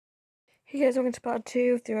Hey guys, welcome to part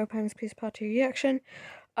 2 of the Open's Piece Part 2 reaction.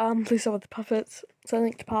 Please start with the puppets. So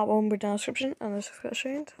link to part 1 with down description, and let's just get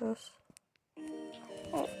straight into this.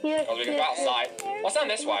 Oh, we can go outside. What's down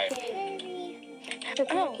this way?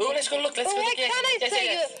 Oh. Ooh, let's go look. Let's go look.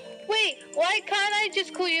 Wait, why can't I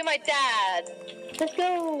just call you my dad? Let's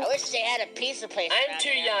go. I wish they had a pizza place. I'm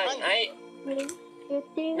too young.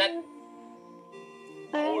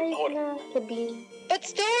 Hold on. But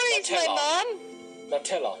stories, my mom.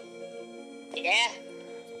 Nutella. Yeah.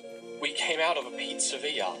 We came out of a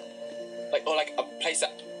pizzeria, like a place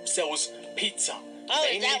that sells pizza. Oh,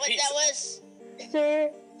 is that what that was?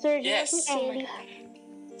 Sir, yes. Oh my God.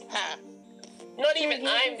 Huh. Not even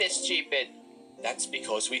I'm this stupid. That's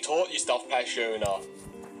because we taught you stuff, Pashona.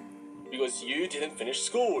 Because you didn't finish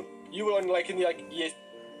school. You were only in year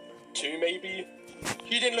 2 maybe.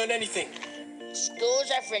 You didn't learn anything.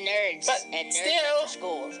 Schools are for nerds, but and nerds still. are for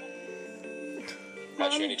schools.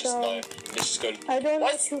 Pashona, just know. Let's just go. I don't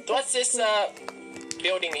what's this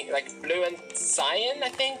building, blue and cyan, I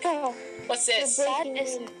think? Oh. What's this?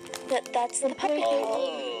 That's the puppy.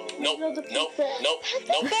 Oh. Nope. Burn the building!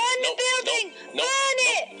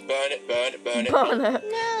 Burn it! Burn it. No.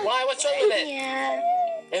 Why? What's wrong with it? Yeah.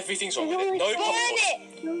 Everything's wrong with it. No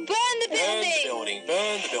Burn the building!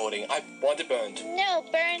 Burn the building. I want it burned. No,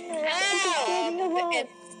 burn It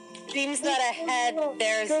seems that ahead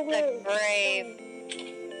there's the grave.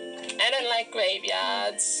 I don't like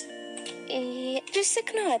graveyards. Just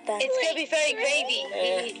ignore that. It's gonna be very gravy.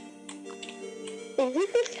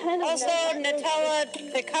 Also, Nutella,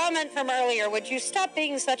 the comment from earlier, would you stop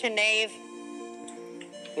being such a knave?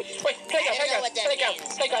 Wait,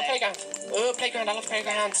 playground. Oh, playground, I love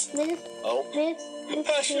playgrounds. Oh.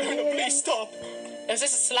 Pashona, please stop. Is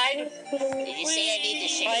this a slide? Did you say I need to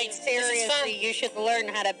shave? Like, seriously, you should learn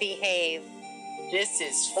how to behave. This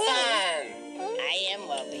is fun. I am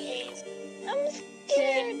well behaved. I'm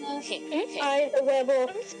scared. I'm a rebel.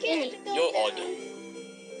 I'm scared to go You're down. odd.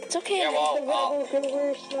 It's okay. Yeah, well,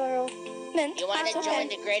 Mint. You want to join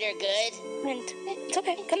the greater good? Mint. It's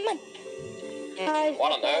okay. Come on. Hi.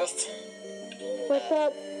 What on earth? What's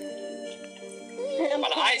up?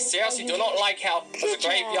 But I seriously do not like how there's a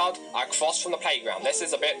graveyard across from the playground. This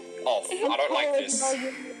is a bit off. I don't like this.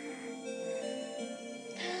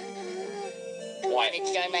 Want to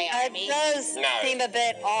join my army? It does seem a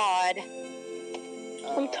bit odd.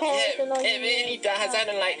 I'm taller than I It really does. I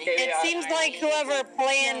don't like it. It seems like whoever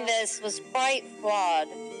planned this was quite flawed.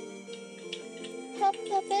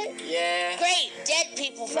 Yeah. Great, dead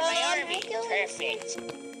people for my army. Perfect.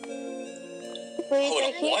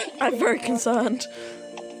 Wait, What? I'm very concerned.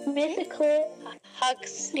 Miss a clip.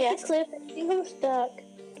 Hugs. Yes. Clip. I think I'm stuck.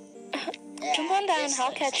 Jump on down,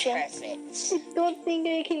 I'll catch you. Perfect. I don't think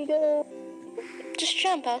I can go. Just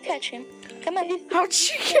jump, I'll catch him. Come on. How'd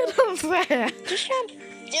you get up there? Just jump.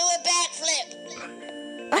 Do a backflip.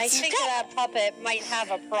 I think that puppet might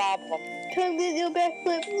have a problem. Come to do a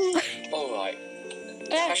backflip. Alright.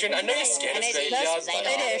 Pashona, I know you're scared of And it's graveyards, just but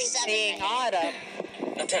finished being autumn.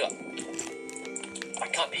 Nutella. I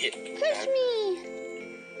can't hit. Push me.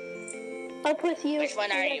 I'll push you. Which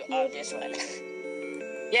one are you? Oh, this one.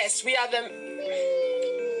 Yes, we are them.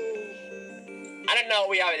 I don't know what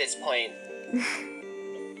we are at this point.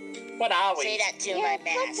 What are we? Say that to my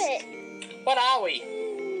mask. What are we?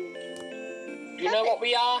 You know what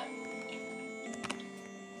we are?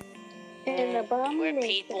 We're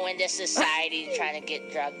people in this society trying to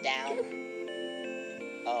get drugged down.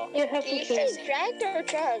 Oh. You have to say drugged or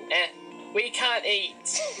drugged? We can't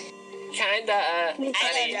eat. Kinda, I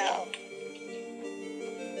don't know.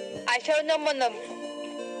 I showed them on the...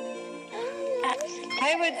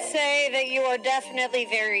 I would say that you are definitely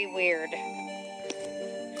very weird.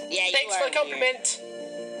 Yeah, you Thanks are for the compliment.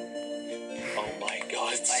 Oh my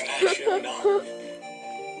god, Pashona.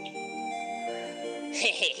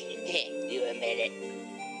 You admit it.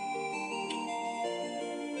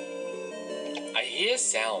 I hear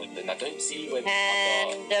sound, and I don't see when.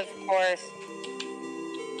 And, of course,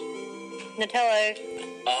 Nutella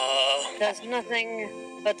does nothing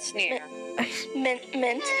but sneer.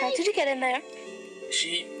 Mint, how did you get in there?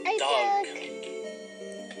 She dug.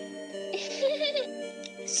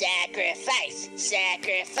 Sacrifice.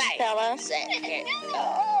 Bella?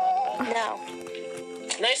 No.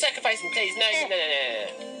 No sacrificing, please. No.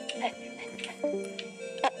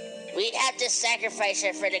 We'd have to sacrifice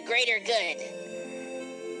her for the greater good.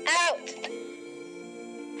 Out!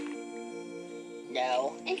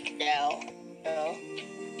 No. I'm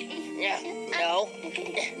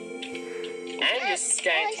just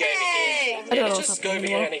going to go over here. I don't know Let's just go over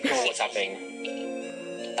here and ignore what's happening.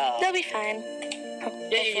 They'll be fine.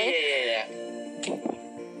 Yeah.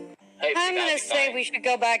 I'm gonna say we should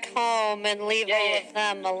go back home and leave all of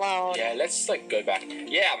them alone. Yeah, let's like go back.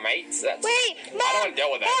 Yeah, mate. That's, Wait, Mom! I don't want to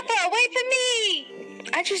deal with that. Papa, wait for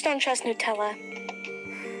me! I just don't trust Nutella.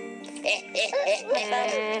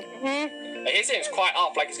 He seems quite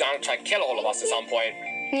up, like he's going to try to kill all of us at some point.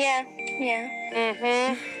 Yeah. Yeah,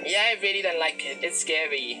 I really don't like it. It's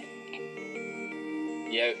scary.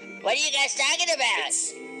 Yo. What are you guys talking about?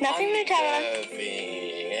 It's Nothing, Nutella. unnerving.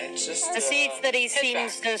 It's just The seeds that he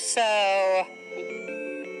seems to sow.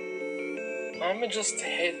 I'm gonna just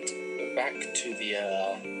head back to the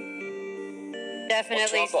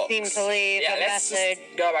Definitely seem to leave a let's message.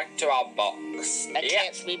 just go back to our box. But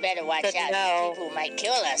Tips, we better watch Good to out. know. People might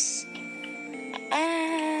kill us.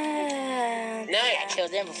 No, Yeah, kill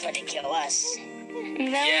them before they kill us.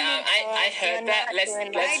 No, I heard that. Let's I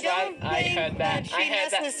run. don't I think heard that. she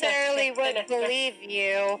necessarily would believe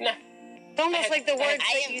you. No. It's almost like the words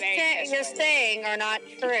I that am very you're saying are not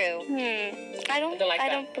true. I don't don't like that.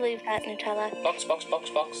 don't believe that, Nutella. Box. Box.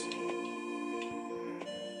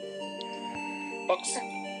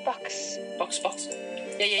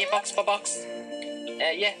 Yeah, box.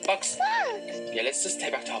 Yeah, box. Yeah, let's just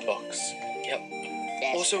head back to our box. Yep.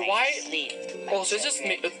 That's Also, right, why- sleep, my Also, it's just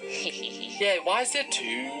me. children. Yeah, why is there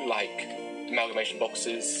two like amalgamation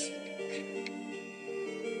boxes?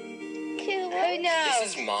 Who knows?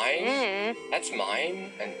 This is mine. That's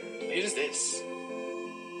mine. And who's this?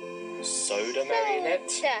 Soda marionette.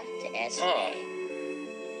 That's Huh. right.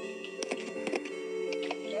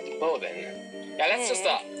 Well then. Yeah,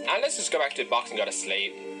 let's just go back to the box and go to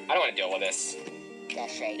sleep. I don't want to deal with this.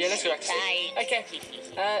 That's right. Yeah, let's go back to sleep. Bye. Okay.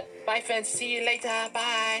 Bye, friends. See you later.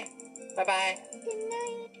 Bye. Bye.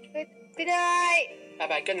 Good night.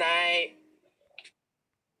 Bye. Good night.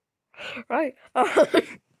 Right.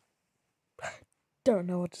 Don't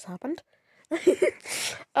know what just happened.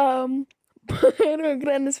 But I'm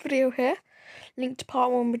gonna end this video here. Link to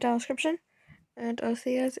part 1 will be down in the description. And I'll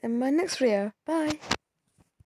see you guys in my next video. Bye.